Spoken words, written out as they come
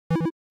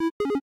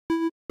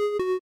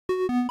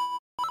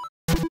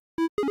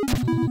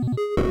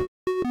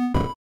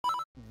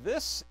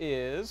this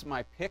is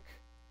my pick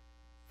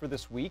for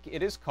this week.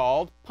 It is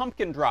called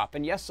Pumpkin Drop.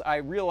 And yes, I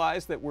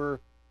realize that we're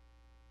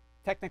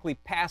technically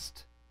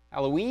past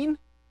Halloween,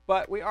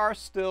 but we are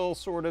still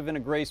sort of in a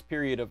grace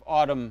period of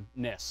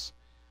autumnness.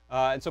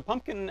 And so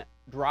Pumpkin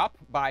Drop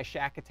by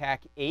Shack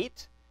Attack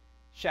 8.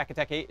 Shack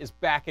Attack 8 is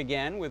back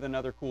again with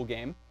another cool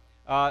game.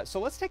 So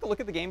let's take a look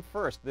at the game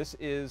first. This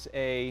is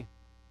a,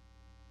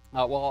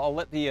 well, I'll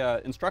let the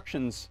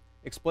instructions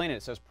explain it.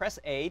 It says, press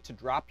A to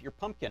drop your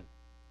pumpkin.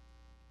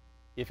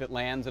 If it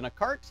lands in a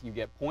cart, you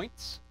get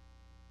points.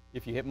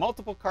 If you hit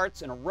multiple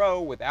carts in a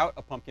row without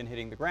a pumpkin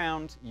hitting the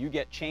ground, you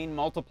get chain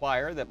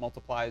multiplier that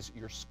multiplies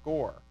your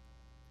score.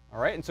 All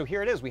right, and so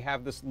here it is. We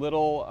have this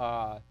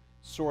little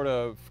sort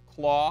of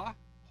claw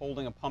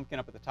holding a pumpkin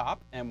up at the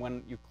top, and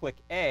when you click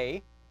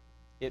A,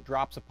 it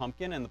drops a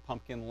pumpkin, and the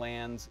pumpkin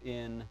lands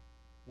in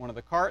one of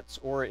the carts,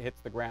 or it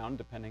hits the ground,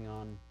 depending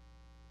on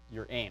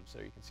your aim. So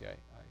you can see I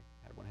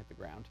had one hit the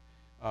ground.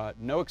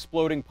 No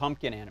exploding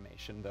pumpkin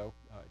animation, though.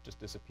 It just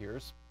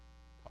disappears,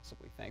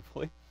 possibly,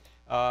 thankfully.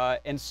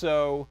 And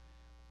so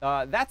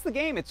that's the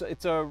game.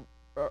 It's a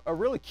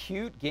really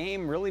cute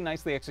game, really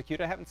nicely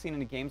executed. I haven't seen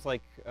any games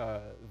like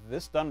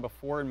this done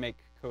before in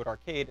MakeCode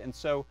Arcade, and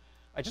so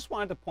I just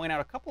wanted to point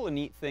out a couple of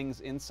neat things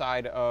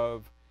inside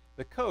of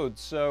the code.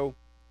 So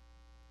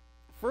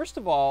first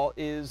of all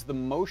is the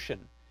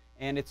motion.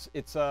 And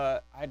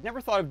I'd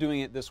never thought of doing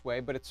it this way,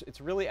 but it's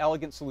a really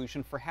elegant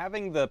solution for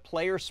having the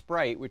player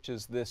sprite, which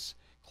is this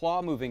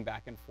claw moving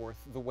back and forth.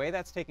 The way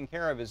that's taken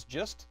care of is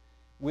just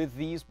with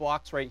these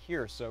blocks right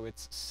here. So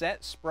it's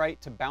set sprite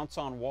to bounce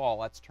on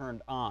wall. That's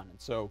turned on. And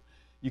so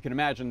you can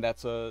imagine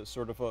that's a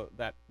sort of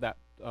that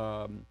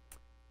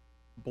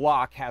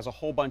block has a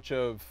whole bunch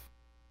of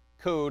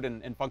code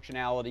and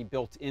functionality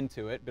built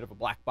into it, bit of a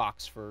black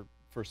box for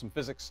some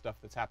physics stuff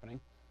that's happening.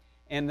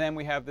 And then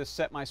we have this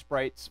set my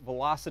sprite's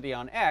velocity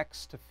on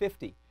X to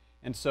 50.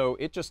 And so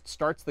it just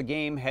starts the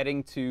game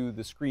heading to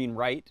the screen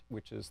right,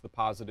 which is the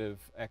positive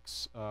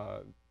X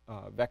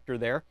vector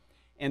there.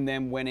 And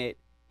then when it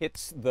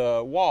hits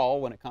the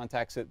wall, when it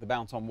contacts it, the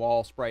bounce on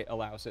wall sprite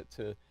allows it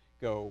to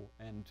go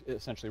and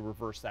essentially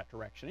reverse that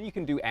direction. And you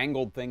can do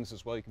angled things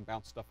as well. You can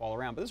bounce stuff all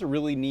around. But this is a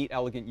really neat,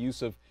 elegant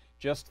use of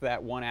just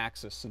that one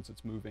axis, since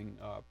it's moving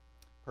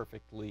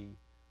perfectly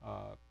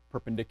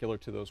perpendicular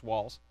to those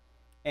walls.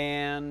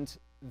 And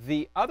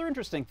the other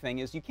interesting thing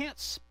is you can't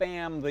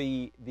spam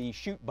the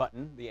shoot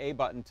button, the A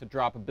button, to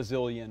drop a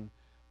bazillion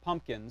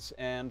pumpkins.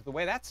 And the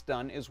way that's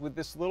done is with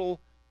this little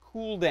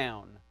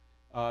cooldown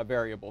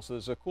variable. So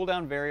there's a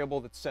cooldown variable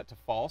that's set to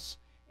false.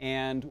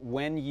 And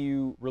when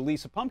you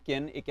release a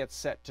pumpkin, it gets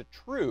set to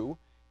true.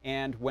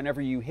 And whenever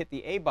you hit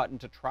the A button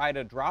to try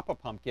to drop a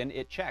pumpkin,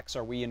 it checks,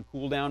 are we in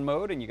cooldown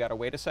mode and you got to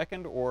wait a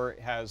second, or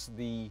has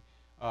the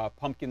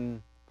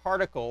pumpkin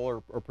particle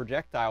or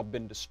projectile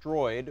been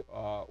destroyed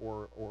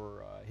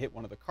or hit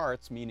one of the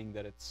carts, meaning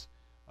that it's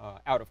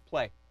out of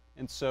play.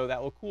 And so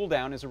that little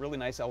cooldown is a really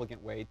nice,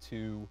 elegant way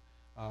to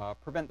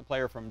prevent the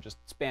player from just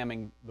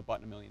spamming the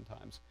button a million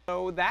times.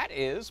 So that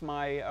is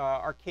my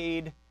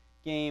arcade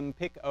game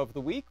pick of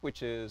the week,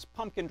 which is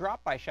Pumpkin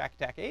Drop by Shack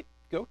Attack 8.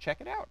 Go check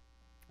it out.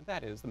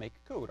 That is the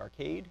MakeCode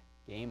Arcade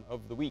Game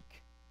of the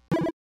Week.